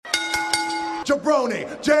Jabroni,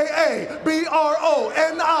 Jabroni,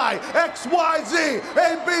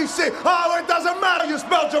 ABC. Oh, it doesn't matter, you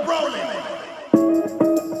spell jabroni.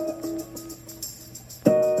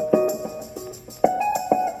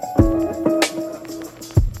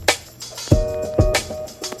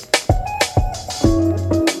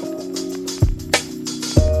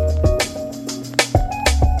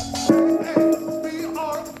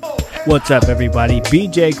 What's up, everybody?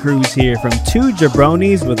 BJ Cruz here from Two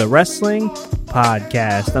Jabronis with a Wrestling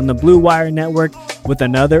Podcast on the Blue Wire Network with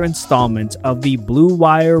another installment of the Blue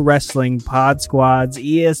Wire Wrestling Pod Squad's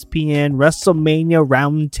ESPN WrestleMania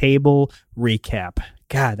Roundtable Recap.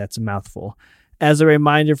 God, that's a mouthful. As a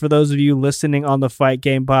reminder for those of you listening on the Fight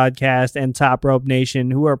Game Podcast and Top Rope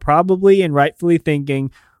Nation who are probably and rightfully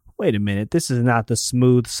thinking, wait a minute, this is not the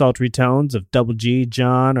smooth, sultry tones of Double G,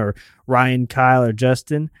 John, or Ryan, Kyle, or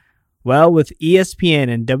Justin. Well, with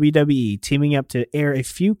ESPN and WWE teaming up to air a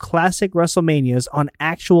few classic WrestleManias on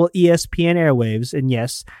actual ESPN airwaves, and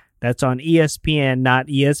yes, that's on ESPN, not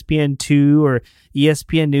ESPN2 or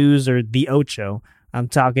ESPN News or The Ocho. I'm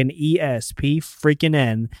talking ESP freaking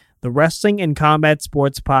N. The Wrestling and Combat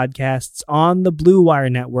Sports podcasts on the Blue Wire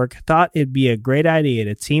Network thought it'd be a great idea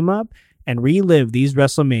to team up and relive these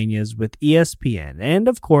WrestleManias with ESPN and,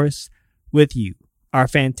 of course, with you, our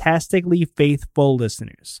fantastically faithful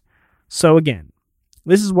listeners. So again,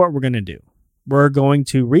 this is what we're going to do. We're going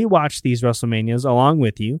to rewatch these WrestleManias along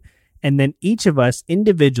with you, and then each of us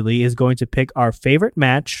individually is going to pick our favorite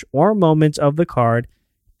match or moment of the card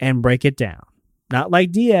and break it down. Not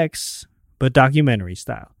like DX, but documentary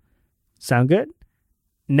style. Sound good?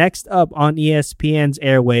 Next up on ESPN's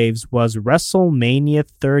airwaves was WrestleMania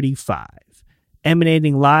 35,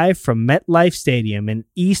 emanating live from MetLife Stadium in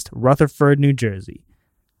East Rutherford, New Jersey.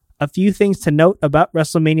 A few things to note about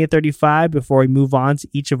WrestleMania 35 before we move on to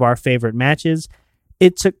each of our favorite matches.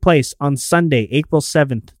 It took place on Sunday, April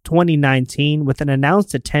 7th, 2019, with an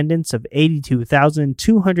announced attendance of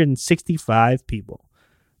 82,265 people.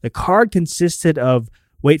 The card consisted of,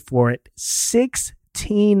 wait for it,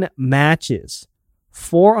 16 matches,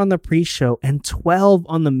 4 on the pre-show and 12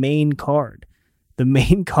 on the main card. The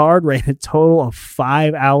main card ran a total of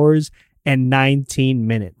 5 hours and 19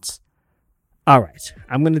 minutes. All right,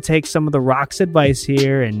 I'm going to take some of The Rock's advice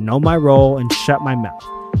here and know my role and shut my mouth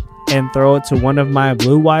and throw it to one of my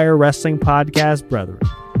Blue Wire Wrestling Podcast brethren,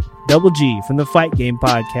 Double G from the Fight Game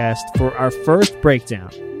Podcast, for our first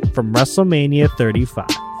breakdown from WrestleMania 35.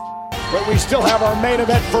 But we still have our main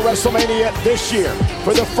event for WrestleMania this year.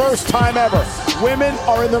 For the first time ever, women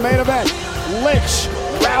are in the main event. Lynch,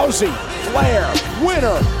 Rousey, Flair,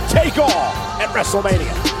 winner, take all at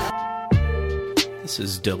WrestleMania. This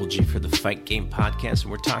is Double G for the Fight Game Podcast,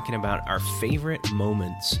 and we're talking about our favorite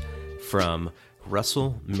moments from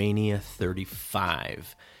WrestleMania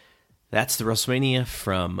 35. That's the WrestleMania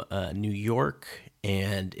from New York,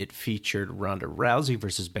 and it featured Ronda Rousey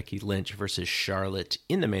versus Becky Lynch versus Charlotte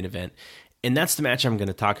in the main event, and that's the match I'm going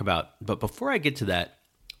to talk about. But before I get to that,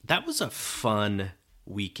 that was a fun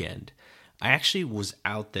weekend. I actually was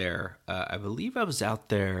out there, I believe I was out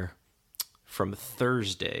there from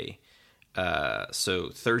Thursday. So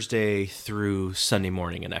Thursday through Sunday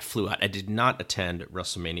morning, and I flew out. I did not attend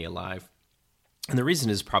WrestleMania Live, and the reason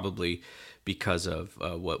is probably because of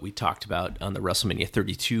what we talked about on the WrestleMania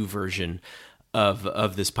 32 version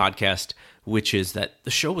of this podcast, which is that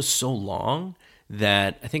the show was so long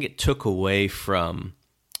that I think it took away from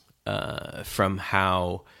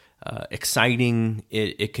how exciting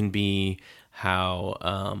it can be, how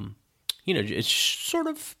it's sort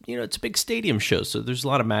of, it's a big stadium show, so there's a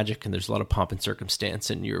lot of magic and there's a lot of pomp and circumstance,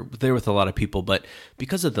 and you're there with a lot of people. But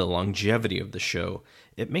because of the longevity of the show,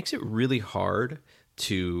 it makes it really hard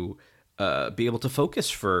to be able to focus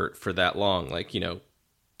for that long. Like,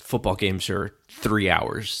 football games are 3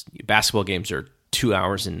 hours, basketball games are 2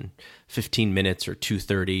 hours and 15 minutes or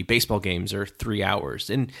 2:30, baseball games are 3 hours,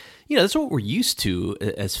 and that's what we're used to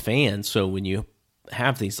as fans. So when you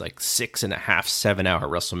have these like 6.5, 7 hour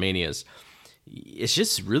WrestleManias, it's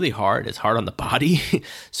just really hard. It's hard on the body.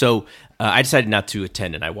 So I decided not to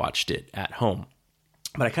attend, and I watched it at home.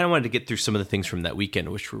 But I kind of wanted to get through some of the things from that weekend,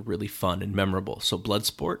 which were really fun and memorable. So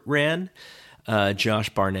Bloodsport ran. Josh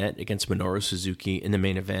Barnett against Minoru Suzuki in the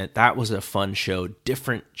main event. That was a fun show,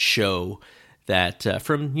 different show that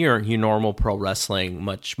from your normal pro wrestling,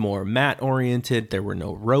 much more mat-oriented. There were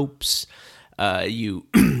no ropes. You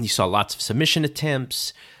saw lots of submission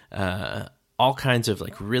attempts, all kinds of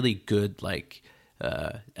like really good, like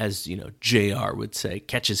as JR would say,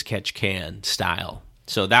 catch as catch can style.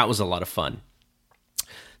 So that was a lot of fun.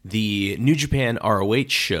 The New Japan ROH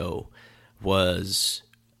show was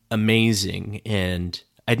amazing, and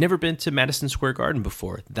I'd never been to Madison Square Garden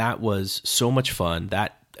before. That was so much fun.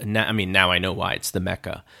 Now I know why. It's the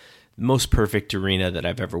Mecca. Most perfect arena that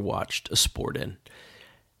I've ever watched a sport in.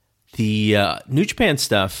 The New Japan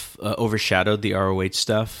stuff overshadowed the ROH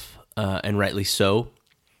stuff, and rightly so.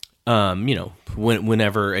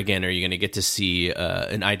 Whenever, again, are you going to get to see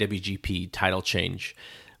an IWGP title change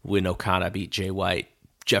when Okada beat Jay White?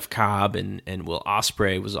 Jeff Cobb and Will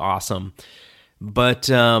Ospreay was awesome. But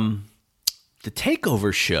the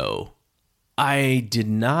TakeOver show, I did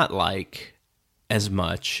not like as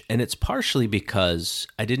much, and it's partially because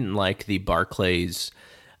I didn't like the Barclays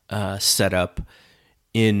setup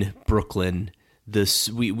in Brooklyn.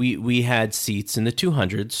 We had seats in the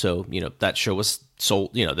 200, so that show was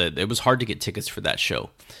sold. It was hard to get tickets for that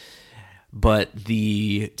show. But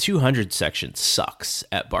the 200 section sucks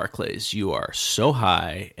at Barclays. You are so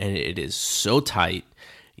high, and it is so tight.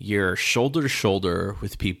 You're shoulder to shoulder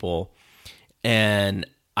with people, and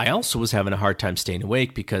I also was having a hard time staying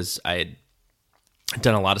awake because I had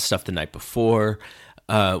done a lot of stuff the night before.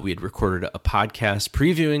 We had recorded a podcast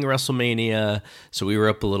previewing WrestleMania, so we were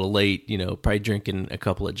up a little late, probably drinking a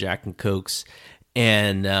couple of Jack and Cokes,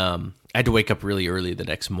 and I had to wake up really early the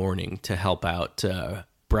next morning to help out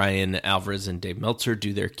Brian Alvarez and Dave Meltzer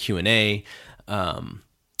do their Q&A.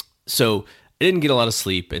 So I didn't get a lot of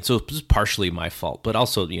sleep, and so it was partially my fault, but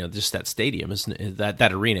also, just that stadium,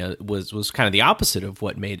 that arena was kind of the opposite of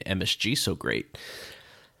what made MSG so great.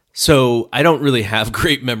 So I don't really have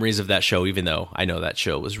great memories of that show, even though I know that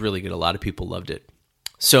show was really good. A lot of people loved it.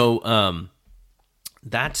 So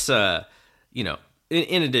that's, in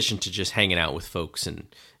addition to just hanging out with folks and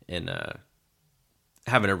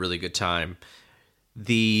having a really good time,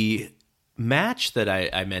 the match that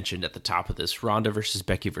I mentioned at the top of this, Ronda versus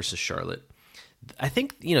Becky versus Charlotte, I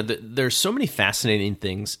think, there's so many fascinating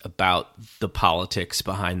things about the politics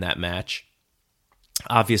behind that match.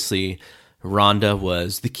 Obviously, Ronda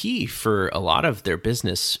was the key for a lot of their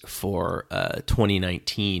business for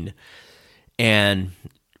 2019 and,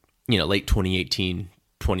 late 2018,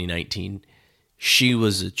 2019. She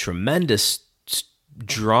was a tremendous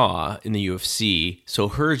draw in the UFC, so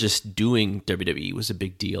her just doing WWE was a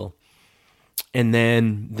big deal. And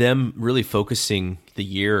then them really focusing the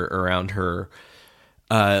year around her.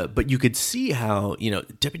 But you could see how,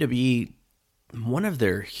 WWE, one of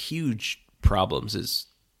their huge problems is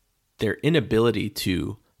their inability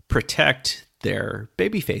to protect their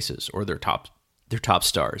baby faces or their top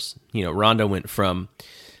stars. Ronda went from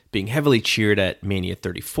being heavily cheered at Mania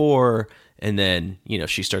 34, and then,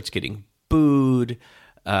 she starts getting booed.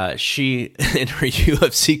 She, in her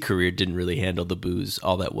UFC career, didn't really handle the boos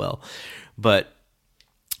all that well. But,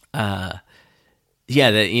 by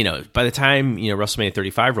the time, WrestleMania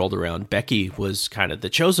 35 rolled around, Becky was kind of the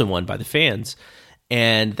chosen one by the fans.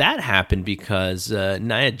 And that happened because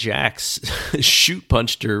Nia Jax shoot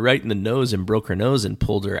punched her right in the nose and broke her nose and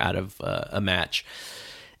pulled her out of a match.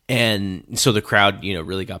 And so the crowd,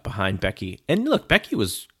 really got behind Becky. And look, Becky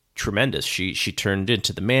was tremendous. She turned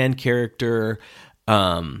into the man character.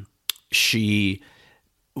 She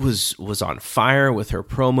was on fire with her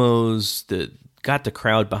promos. Got the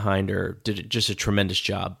crowd behind her. Did just a tremendous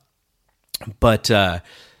job. But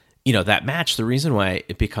that match, the reason why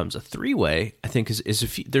it becomes a three-way, I think, is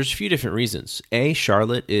there's a few different reasons. A,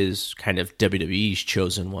 Charlotte is kind of WWE's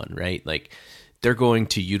chosen one, right? Like, they're going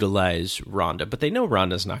to utilize Ronda, but they know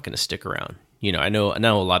Ronda's not going to stick around. I know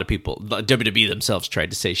a lot of people, WWE themselves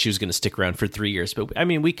tried to say she was going to stick around for 3 years, but I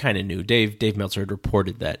mean, we kind of knew. Dave Meltzer had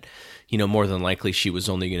reported that, more than likely she was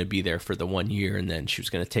only going to be there for the 1 year, and then she was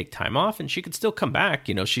going to take time off, and she could still come back.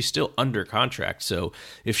 She's still under contract, so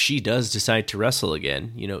if she does decide to wrestle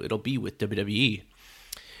again, it'll be with WWE.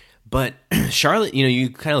 But Charlotte, you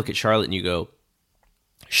kind of look at Charlotte and you go,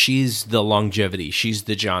 she's the longevity, she's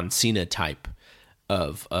the John Cena type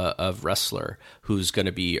of wrestler who's going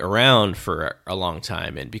to be around for a long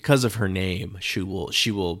time, and because of her name, she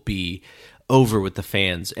will be over with the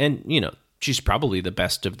fans, and she's probably the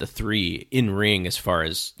best of the three in ring as far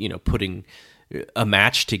as putting a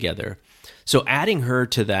match together. So adding her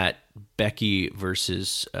to that Becky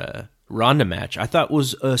versus Ronda match, I thought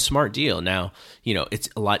was a smart deal. Now it's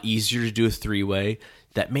a lot easier to do a three-way.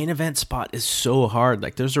 That main event spot is so hard.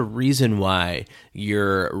 Like, there's a reason why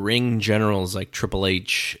your ring generals like Triple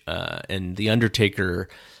H and The Undertaker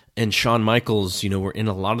and Shawn Michaels, were in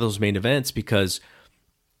a lot of those main events because,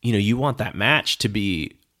 you want that match to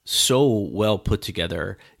be so well put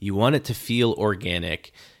together. You want it to feel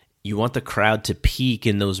organic. You want the crowd to peak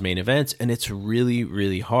in those main events, and it's really,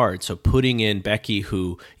 really hard. So putting in Becky,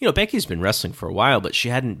 who, Becky's been wrestling for a while, but she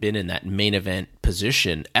hadn't been in that main event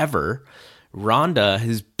position ever. Ronda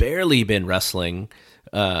has barely been wrestling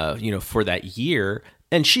for that year.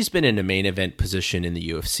 And she's been in a main event position in the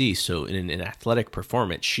UFC, so in an athletic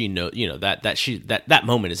performance, she that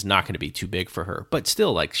moment is not going to be too big for her. But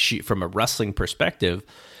still, like, from a wrestling perspective,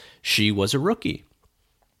 she was a rookie.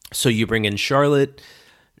 So you bring in Charlotte,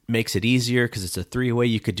 makes it easier because it's a 3-way.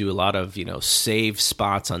 You could do a lot of save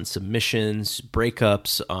spots on submissions,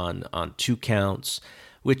 breakups on 2 counts,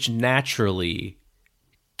 which naturally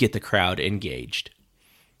get the crowd engaged.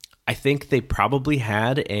 I think they probably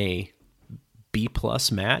had a B+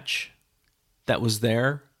 match that was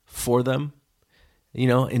there for them,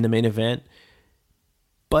 in the main event,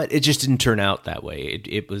 but it just didn't turn out that way.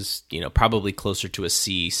 It was, probably closer to a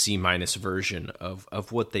C- version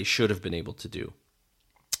of what they should have been able to do.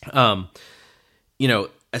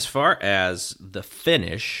 As far as the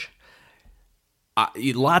finish,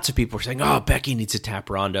 lots of people are saying, "Oh, Becky needs to tap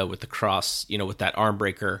Ronda with the cross, with that arm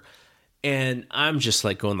breaker," and I'm just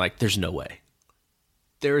like going like, "There's no way."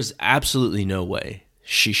 There is absolutely no way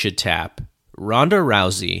she should tap Ronda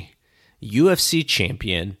Rousey, UFC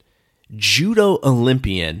champion, judo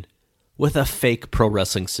Olympian, with a fake pro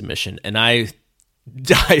wrestling submission. And I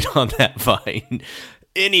died on that vine.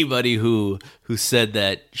 Anybody who said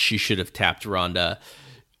that she should have tapped Ronda,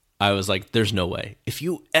 I was like, there's no way. If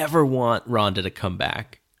you ever want Ronda to come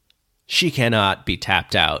back, she cannot be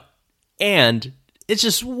tapped out. And it's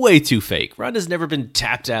just way too fake. Ronda's never been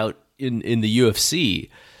tapped out in the UFC.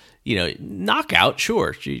 Knockout,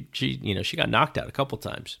 sure. She got knocked out a couple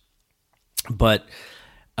times. But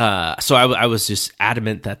so I was just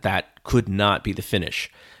adamant that could not be the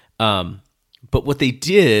finish. But what they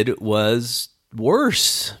did was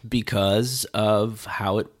worse because of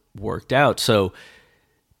how it worked out. So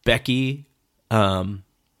Becky, just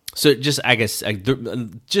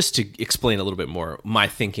to explain a little bit more my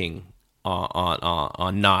thinking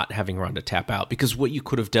on not having Ronda tap out, because what you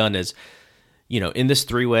could have done is, in this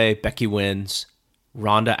 3-way, Becky wins,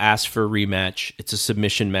 Ronda asks for a rematch, it's a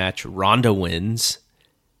submission match, Ronda wins,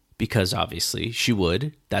 because obviously she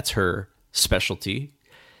would, that's her specialty.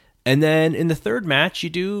 And then in the third match,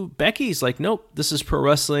 you do Becky's like, nope, this is pro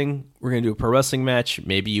wrestling, we're going to do a pro wrestling match,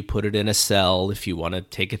 maybe you put it in a cell if you want to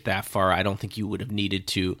take it that far. I don't think you would have needed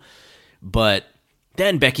to, but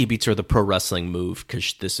then Becky beats her with a pro wrestling move,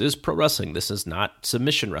 because this is pro wrestling. This is not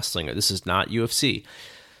submission wrestling, or this is not UFC.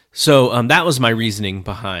 So that was my reasoning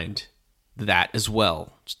behind that as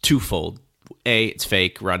well. It's twofold. A, it's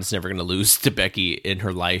fake. Ronda's never going to lose to Becky in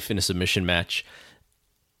her life in a submission match.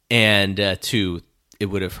 And 2, it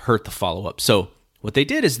would have hurt the follow-up. So what they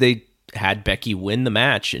did is they had Becky win the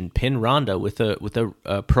match and pin Ronda with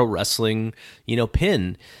a pro wrestling,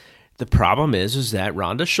 pin. The problem is that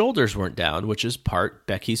Ronda's shoulders weren't down, which is part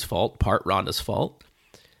Becky's fault, part Ronda's fault.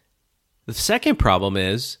 The second problem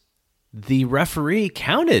is the referee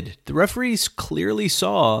counted. The referees clearly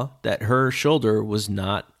saw that her shoulder was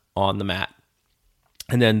not on the mat.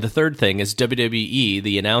 And then the third thing is WWE,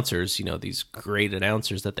 the announcers, these great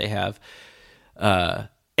announcers that they have,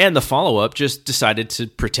 and the follow-up just decided to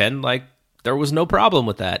pretend like there was no problem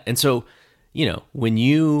with that. And so, when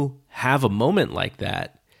you have a moment like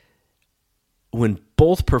that, when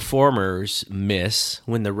both performers miss,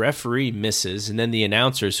 when the referee misses, and then the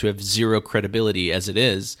announcers, who have zero credibility as it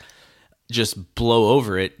is, just blow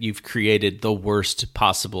over it, you've created the worst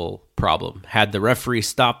possible problem. Had the referee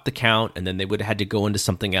stopped the count, and then they would have had to go into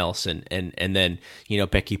something else, and then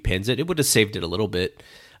Becky pins it, it would have saved it a little bit.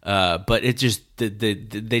 But it just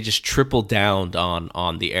they just tripled down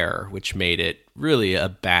on the error, which made it really a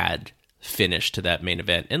bad finish to that main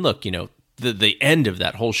event. And look, the end of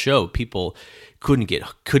that whole show, people couldn't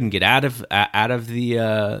get out of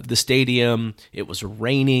the stadium. It was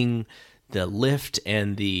raining. The Lyft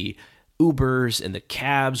and the Ubers and the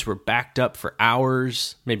cabs were backed up for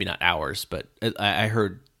hours. Maybe not hours, but I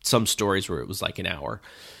heard some stories where it was like an hour.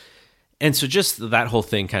 And so just that whole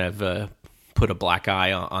thing kind of put a black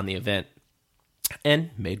eye on the event and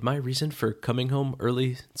made my reason for coming home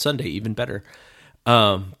early Sunday even better.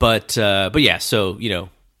 But yeah, so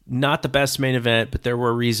not the best main event, but there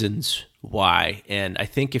were reasons why. And I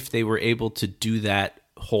think if they were able to do that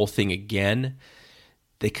whole thing again,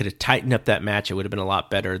 they could have tightened up that match. It would have been a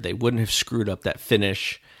lot better. They wouldn't have screwed up that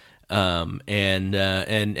finish. And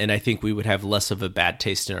I think we would have less of a bad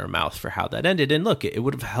taste in our mouth for how that ended. And look, it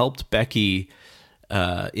would have helped Becky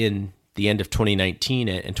in the end of 2019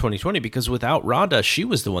 and 2020, because without Ronda, she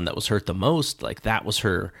was the one that was hurt the most. Like that was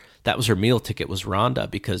her meal ticket, was Ronda,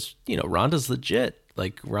 because Ronda's legit.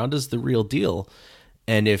 Like Ronda's the real deal.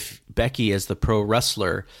 And if Becky, as the pro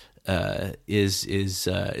wrestler, is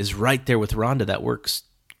right there with Ronda, that works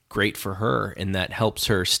great for her, and that helps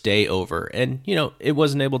her stay over. And, you know, it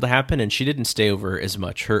wasn't able to happen, and she didn't stay over as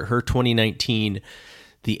much. Her 2019,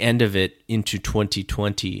 the end of it into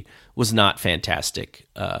 2020 was not fantastic,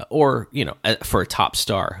 or, you know, for a top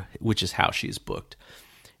star, which is how she's booked.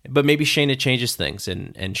 But maybe Shayna changes things,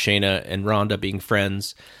 and Shayna and Ronda being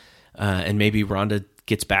friends, and maybe Ronda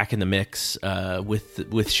gets back in the mix with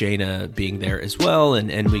Shayna being there as well,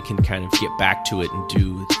 and we can kind of get back to it and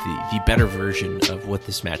do the better version of what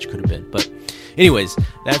this match could have been. But anyways,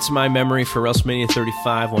 that's my memory for WrestleMania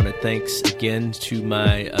 35. I want to thanks again to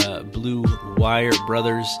my Blue Wire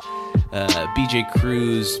brothers, BJ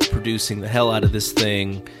Cruz producing the hell out of this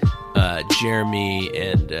thing, Jeremy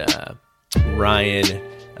and Ryan,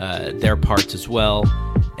 their parts as well.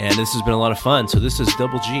 And this has been a lot of fun. So this is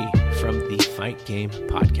Double G from the Fight Game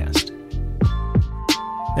Podcast.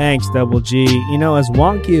 Thanks, Double G. You know, as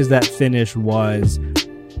wonky as that finish was,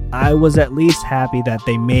 I was at least happy that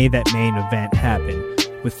they made that main event happen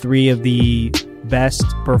with three of the best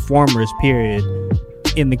performers, period,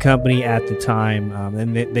 in the company at the time.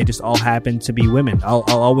 And they just all happened to be women. I'll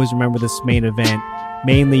always remember this main event,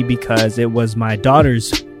 mainly because it was my daughter's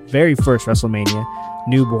very first WrestleMania,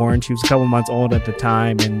 newborn. She was a couple months old at the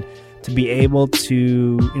time, and to be able to,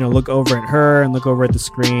 you know, look over at her and look over at the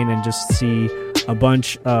screen and just see a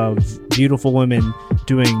bunch of beautiful women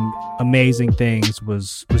doing amazing things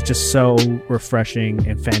was just so refreshing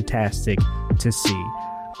and fantastic to see.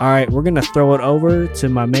 All right, we're gonna throw it over to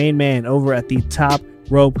my main man over at the Top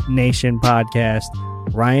Rope Nation podcast,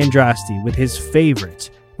 Ryan Drosty, with his favorite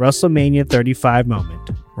WrestleMania 35 moment.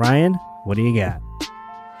 Ryan, what do you got?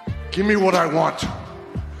 Give me what I want.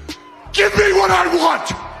 Give me what I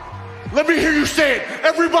want! Let me hear you say it.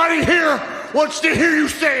 Everybody here wants to hear you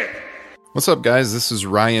say it. What's up, guys? This is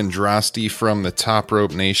Ryan Drosty from the Top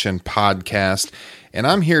Rope Nation podcast, and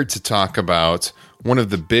I'm here to talk about one of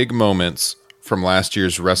the big moments from last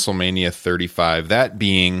year's WrestleMania 35, that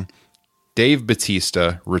being Dave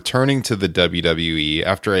Bautista returning to the WWE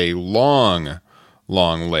after a long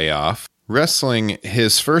layoff, wrestling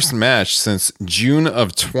his first match since June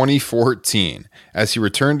of 2014 as he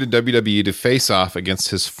returned to WWE to face off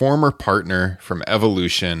against his former partner from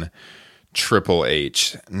Evolution, Triple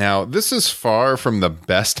H. Now, this is far from the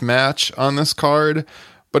best match on this card,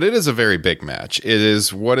 but it is a very big match. It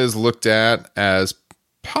is what is looked at as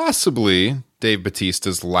possibly Dave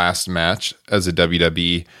Bautista's last match as a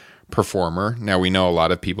WWE performer. Now, we know a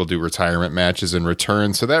lot of people do retirement matches in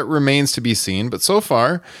return, so that remains to be seen, but so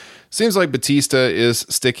far, seems like Batista is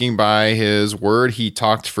sticking by his word. He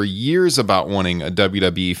talked for years about wanting a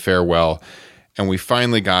WWE farewell, and we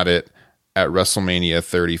finally got it at WrestleMania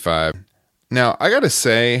 35. Now, I gotta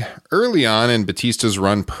say, early on in Batista's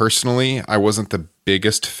run personally, I wasn't the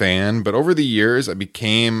biggest fan, but over the years, I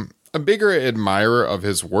became a bigger admirer of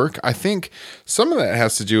his work. I think some of that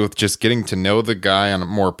has to do with just getting to know the guy on a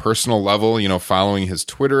more personal level, you know, following his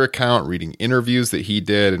Twitter account, reading interviews that he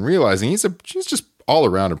did, and realizing he's just all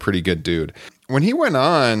around a pretty good dude. When he went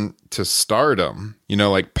on to stardom, you know,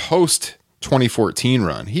 like post 2014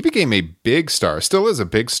 run, he became a big star, still is a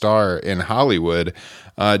big star in Hollywood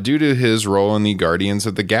due to his role in the Guardians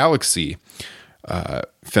of the Galaxy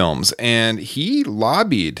films. And he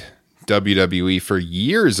lobbied WWE for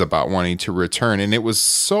years about wanting to return. And it was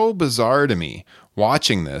so bizarre to me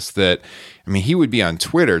watching this that, I mean, he would be on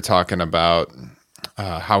Twitter talking about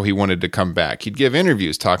how he wanted to come back. He'd give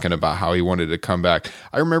interviews talking about how he wanted to come back.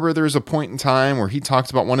 I remember there was a point in time where he talked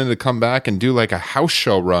about wanting to come back and do like a house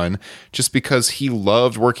show run just because he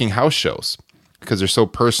loved working house shows because they're so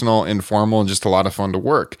personal, informal, and just a lot of fun to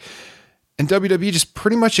work. And WWE just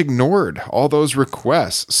pretty much ignored all those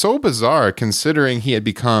requests. So bizarre considering he had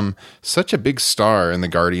become such a big star in the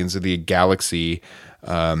Guardians of the Galaxy.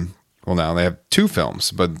 Well, now they have two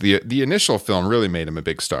films, but the initial film really made him a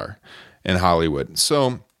big star in Hollywood.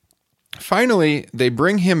 So finally, they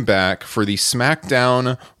bring him back for the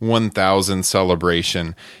SmackDown 1000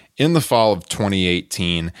 celebration in the fall of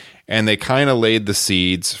 2018, and they kind of laid the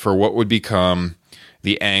seeds for what would become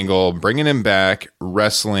the angle, bringing him back,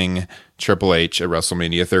 wrestling Triple H at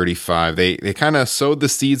WrestleMania 35. They kind of sowed the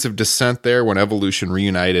seeds of dissent there when Evolution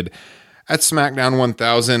reunited at SmackDown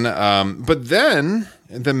 1000. But then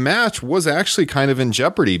the match was actually kind of in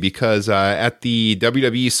jeopardy because at the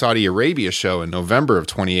WWE Saudi Arabia show in November of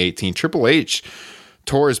 2018, Triple H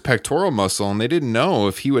tore his pectoral muscle, and they didn't know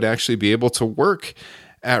if he would actually be able to work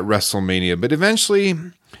at WrestleMania. But eventually,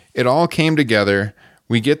 it all came together.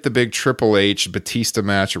 We get the big Triple H Batista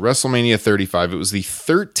match at WrestleMania 35. It was the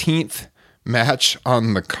 13th match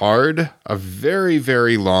on the card. A very,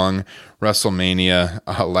 very long WrestleMania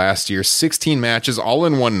last year. 16 matches all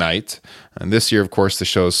in one night. And this year, of course, the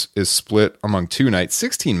show is split among 2 nights.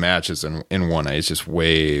 16 matches in one night is just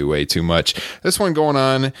way, way too much. This one going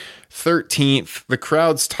on 13th. The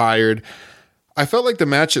crowd's tired. I felt like the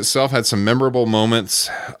match itself had some memorable moments.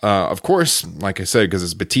 Of course, like I said, because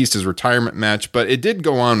it's Batista's retirement match, but it did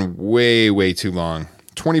go on way, way too long.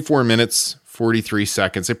 24 minutes, 43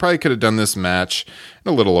 seconds. They probably could have done this match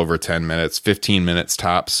in a little over 10 minutes, 15 minutes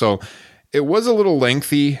tops. So it was a little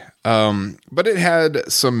lengthy, but it had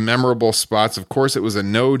some memorable spots. Of course, it was a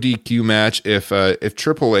no DQ match. If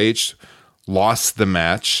Triple H lost the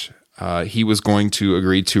match, he was going to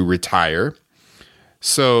agree to retire.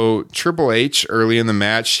 So Triple H, early in the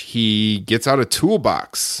match, he gets out a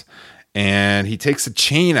toolbox and he takes a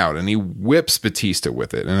chain out and he whips Batista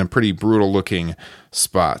with it in a pretty brutal looking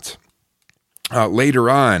spot. Later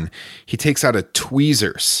on, he takes out a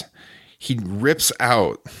tweezers. He rips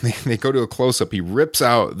out, they go to a close-up, he rips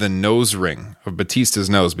out the nose ring of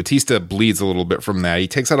Batista's nose. Batista bleeds a little bit from that. He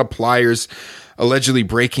takes out a pliers, allegedly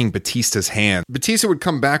breaking Batista's hand. Batista would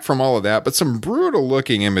come back from all of that, but some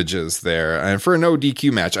brutal-looking images there. And for a no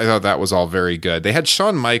DQ match, I thought that was all very good. They had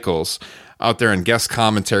Shawn Michaels out there in guest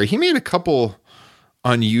commentary. He made a couple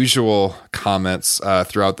unusual comments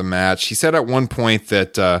throughout the match. He said at one point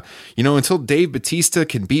that, until Dave Batista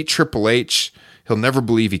can beat Triple H, he'll never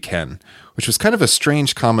believe he can, which was kind of a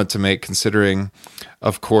strange comment to make considering,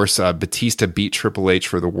 of course, Batista beat Triple H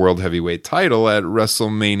for the World Heavyweight title at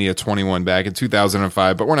WrestleMania 21 back in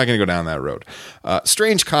 2005, but we're not going to go down that road.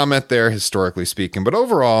 Strange comment there, historically speaking. But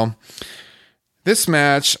overall, this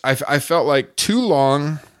match, I felt like too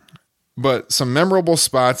long, but some memorable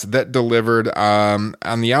spots that delivered. On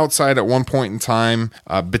the outside at one point in time,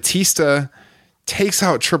 Batista takes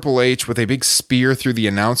out Triple H with a big spear through the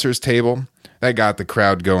announcer's table. That got the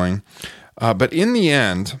crowd going. But in the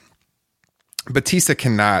end, Batista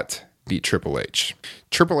cannot beat Triple H.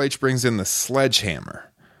 Triple H brings in the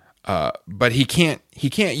sledgehammer, but he can't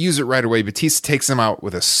use it right away. Batista takes him out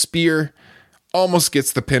with a spear, almost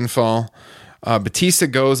gets the pinfall. Batista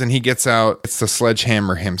goes and he gets out. It's the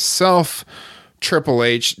sledgehammer himself. Triple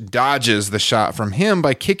H dodges the shot from him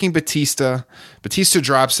by kicking Batista. Batista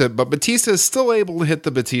drops it, but Batista is still able to hit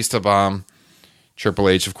the Batista bomb. Triple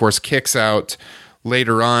H, of course, kicks out.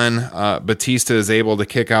 Later on, Batista is able to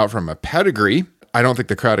kick out from a pedigree. I don't think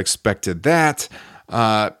the crowd expected that.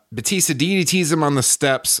 Batista DDTs him on the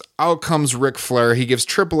steps. Out comes Ric Flair. He gives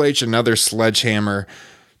Triple H another sledgehammer.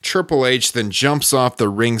 Triple H then jumps off the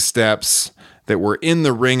ring steps that were in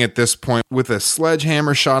the ring at this point with a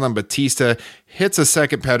sledgehammer shot on Batista, hits a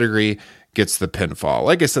second pedigree, gets the pinfall.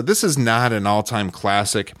 Like I said, this is not an all-time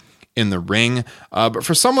classic in the ring, but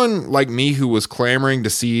for someone like me who was clamoring to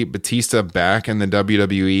see Batista back in the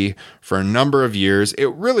WWE for a number of years,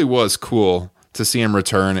 it really was cool to see him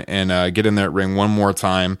return and get in that ring one more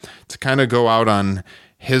time to kind of go out on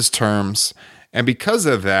his terms. And because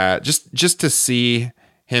of that, just to see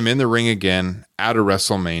him in the ring again at a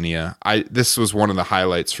WrestleMania, this was one of the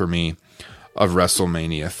highlights for me of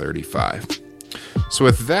WrestleMania 35. So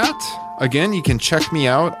with that, again, you can check me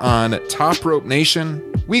out on Top Rope Nation,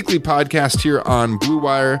 weekly podcast here on Blue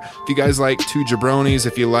Wire. If you guys like Two Jabronis,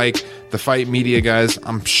 if you like the Fight Media guys,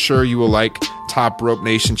 I'm sure you will like Top Rope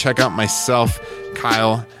Nation. Check out myself,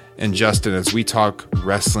 Kyle, and Justin as we talk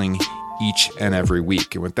wrestling each and every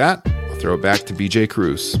week. And with that, I'll throw it back to BJ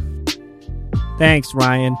Cruz. Thanks,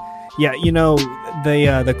 Ryan. Yeah,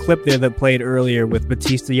 the clip there that played earlier with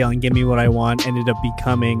Batista yelling, "Give me what I want," ended up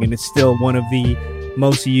becoming, and it's still one of the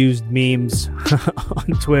most used memes on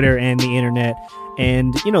Twitter and the internet.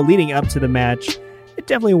 And, leading up to the match, it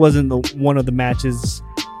definitely wasn't one of the matches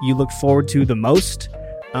you looked forward to the most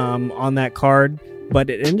on that card, but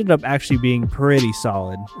it ended up actually being pretty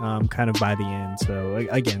solid kind of by the end. So,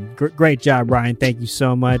 again, great job, Ryan. Thank you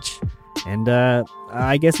so much. And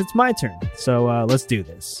I guess it's my turn. So let's do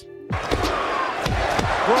this.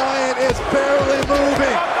 Bryan is barely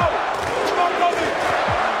moving.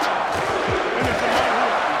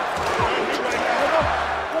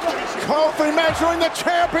 Kofi measuring the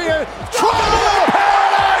champion. Triangle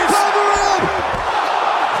Paradise!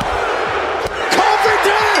 Kofi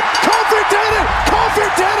did it! Kofi did it! Kofi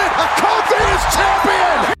did it! Kofi is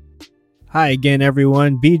champion! Hi again,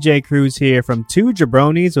 everyone. BJ Cruz here from Two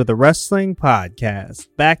Jabronis with a Wrestling Podcast.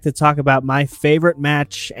 Back to talk about my favorite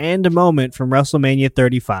match and a moment from WrestleMania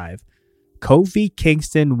 35. Kofi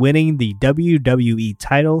Kingston winning the WWE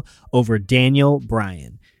title over Daniel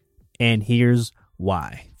Bryan. And here's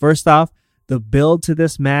why. First off, the build to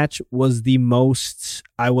this match was the most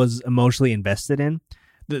I was emotionally invested in.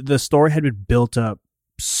 the story had been built up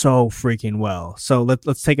so freaking well. So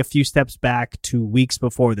let's take a few steps back to weeks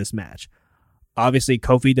before this match. Obviously,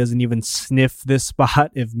 Kofi doesn't even sniff this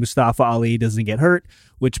spot if Mustafa Ali doesn't get hurt,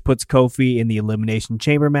 which puts Kofi in the Elimination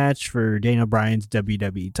Chamber match for Daniel Bryan's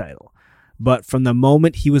WWE title. But from the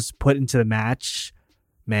moment he was put into the match,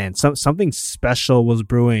 man, something special was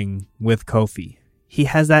brewing with Kofi. He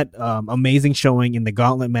has that amazing showing in the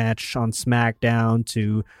Gauntlet match on SmackDown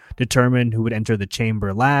to determine who would enter the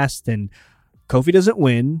Chamber last, and Kofi doesn't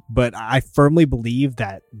win, but I firmly believe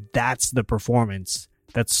that that's the performance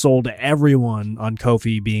that sold everyone on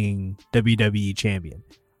Kofi being WWE champion.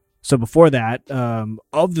 So before that,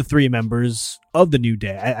 of the 3 members of the New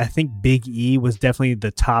Day, I think Big E was definitely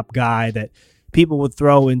the top guy that people would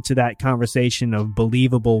throw into that conversation of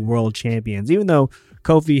believable world champions, even though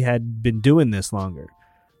Kofi had been doing this longer.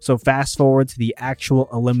 So fast forward to the actual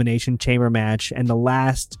Elimination Chamber match, and the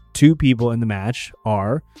last 2 people in the match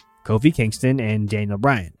are Kofi Kingston and Daniel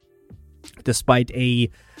Bryan. Despite a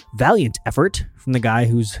valiant effort from the guy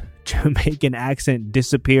whose Jamaican accent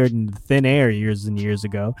disappeared into thin air years and years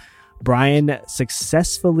ago, Bryan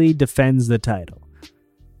successfully defends the title.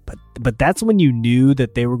 But that's when you knew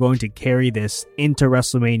that they were going to carry this into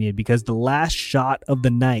WrestleMania, because the last shot of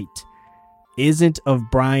the night isn't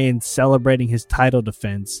of Bryan celebrating his title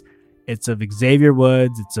defense. It's of Xavier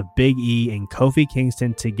Woods, it's of Big E, and Kofi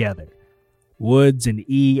Kingston together. Woods and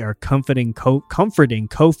E are comforting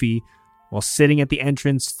Kofi while sitting at the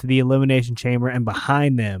entrance to the Elimination Chamber, and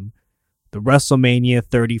behind them, the WrestleMania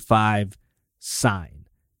 35 sign.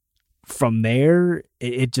 From there,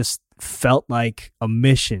 it just felt like a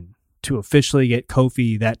mission to officially get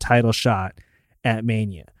Kofi that title shot at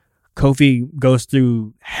Mania. Kofi goes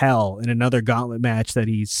through hell in another gauntlet match that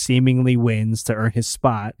he seemingly wins to earn his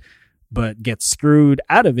spot, but gets screwed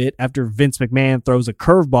out of it after Vince McMahon throws a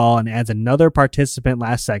curveball and adds another participant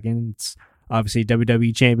last second. It's obviously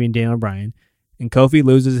WWE champion Daniel Bryan, and Kofi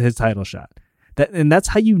loses his title shot. And that's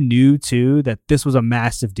how you knew, too, that this was a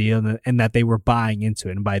massive deal and that they were buying into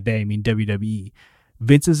it. And by they, I mean WWE.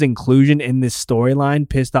 Vince's inclusion in this storyline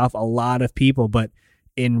pissed off a lot of people, but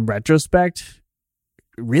in retrospect,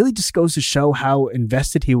 it really just goes to show how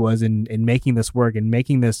invested he was in making this work and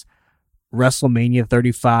making this WrestleMania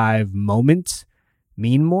 35 moment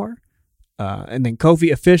mean more. And then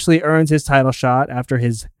Kofi officially earns his title shot after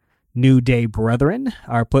his New Day brethren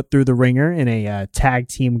are put through the ringer in a tag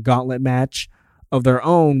team gauntlet match of their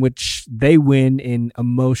own, which they win in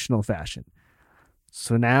emotional fashion.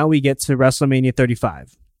 So now we get to WrestleMania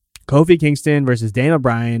 35. Kofi Kingston versus Daniel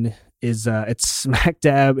Bryan is it's smack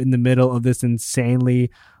dab in the middle of this insanely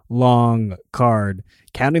long card.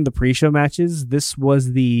 Counting the pre-show matches, this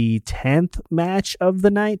was the 10th match of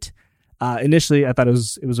the night. Initially, I thought it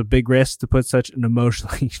was a big risk to put such an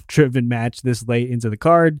emotionally driven match this late into the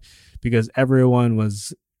card because everyone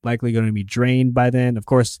was likely going to be drained by then. Of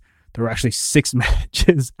course, there were actually 6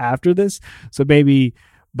 matches after this, so maybe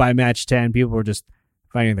by match 10, people were just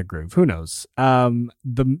finding their groove. Who knows?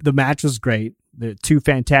 The match was great. The 2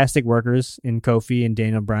 fantastic workers in Kofi and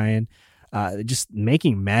Daniel Bryan, just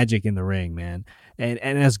making magic in the ring, man. And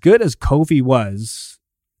as good as Kofi was,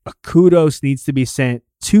 a kudos needs to be sent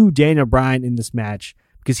to Daniel Bryan in this match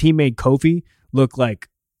because he made Kofi look like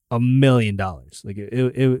 $1 million. Like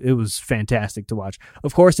it was fantastic to watch.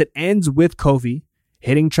 Of course, it ends with Kofi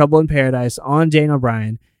hitting Trouble in Paradise on Daniel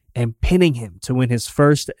Bryan and pinning him to win his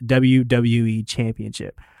first WWE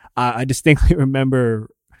championship. I distinctly remember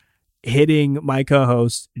hitting my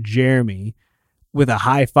co-host Jeremy with a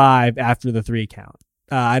high five after the 3 count.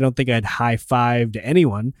 I don't think I'd high fived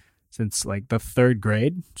anyone since like the 3rd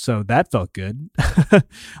grade, so that felt good.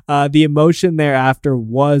 The emotion thereafter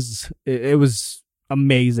was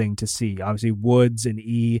amazing to see. Obviously, Woods and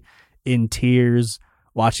E in tears,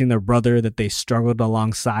 watching their brother that they struggled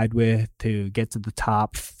alongside with to get to the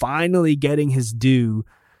top, finally getting his due.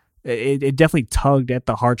 It definitely tugged at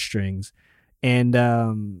the heartstrings. And,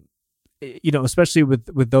 especially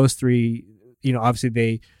with those 3, obviously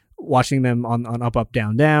they watching them on Up, Up,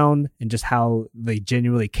 Down, Down, and just how they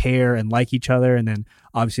genuinely care and like each other. And then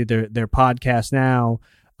obviously their podcast now,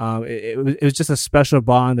 it was just a special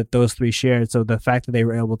bond that those 3 shared. So the fact that they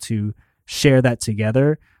were able to share that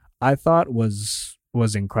together, I thought was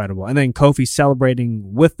incredible. And then Kofi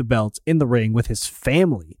celebrating with the belts in the ring with his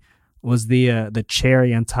family was the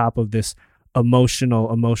cherry on top of this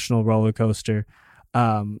emotional roller coaster.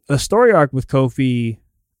 The story arc with Kofi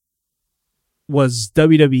was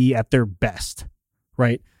WWE at their best,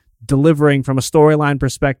 right? Delivering from a storyline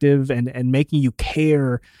perspective and making you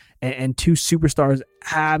care, and 2 superstars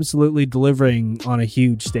absolutely delivering on a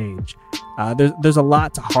huge stage. There's a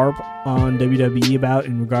lot to harp on WWE about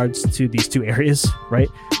in regards to these two areas, right?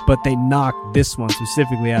 But they knocked this one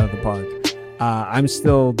specifically out of the park. I'm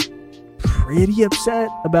still pretty upset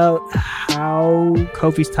about how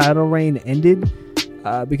Kofi's title reign ended,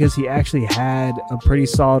 because he actually had a pretty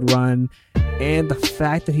solid run, and the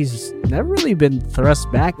fact that he's never really been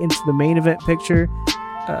thrust back into the main event picture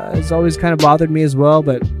has always kind of bothered me as well.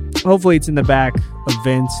 But hopefully it's in the back of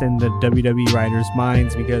Vince and the WWE writers'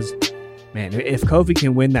 minds, because man, if Kofi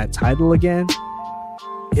can win that title again,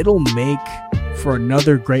 it'll make for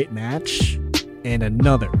another great match and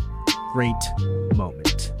another great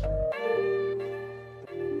moment.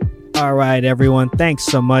 All right, everyone. Thanks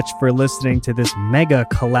so much for listening to this mega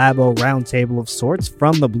collabo roundtable of sorts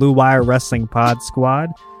from the Blue Wire Wrestling Pod Squad.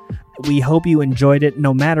 We hope you enjoyed it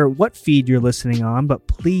no matter what feed you're listening on, but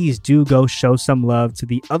please do go show some love to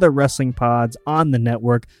the other wrestling pods on the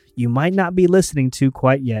network you might not be listening to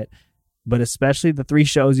quite yet, but especially the 3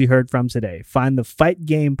 shows you heard from today. Find the Fight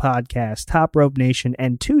Game Podcast, Top Rope Nation,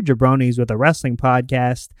 and 2 Jabronis with a Wrestling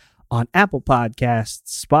Podcast on Apple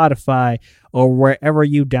Podcasts, Spotify, or wherever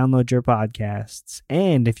you download your podcasts.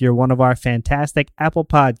 And if you're one of our fantastic Apple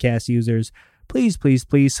Podcast users, please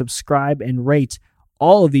subscribe and rate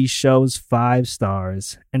all of these shows 5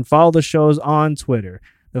 stars. And follow the shows on Twitter.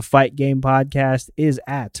 The Fight Game Podcast is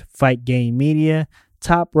at Fight Game Media.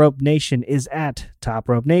 Top Rope Nation is at Top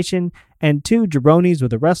Rope Nation. And 2 Jabronis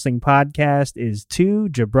with a Wrestling Podcast is at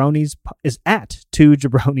 2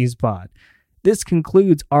 Jabronis Pod. This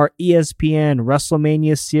concludes our ESPN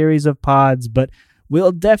WrestleMania series of pods, but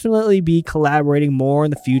we'll definitely be collaborating more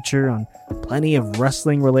in the future on plenty of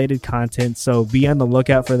wrestling-related content, so be on the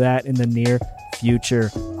lookout for that in the near future.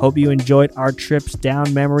 Hope you enjoyed our trips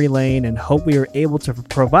down memory lane, and hope we were able to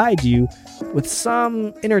provide you with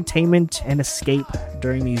some entertainment and escape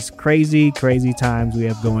during these crazy, crazy times we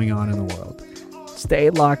have going on in the world.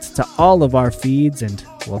 Stay locked to all of our feeds, and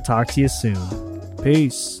we'll talk to you soon.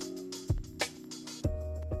 Peace.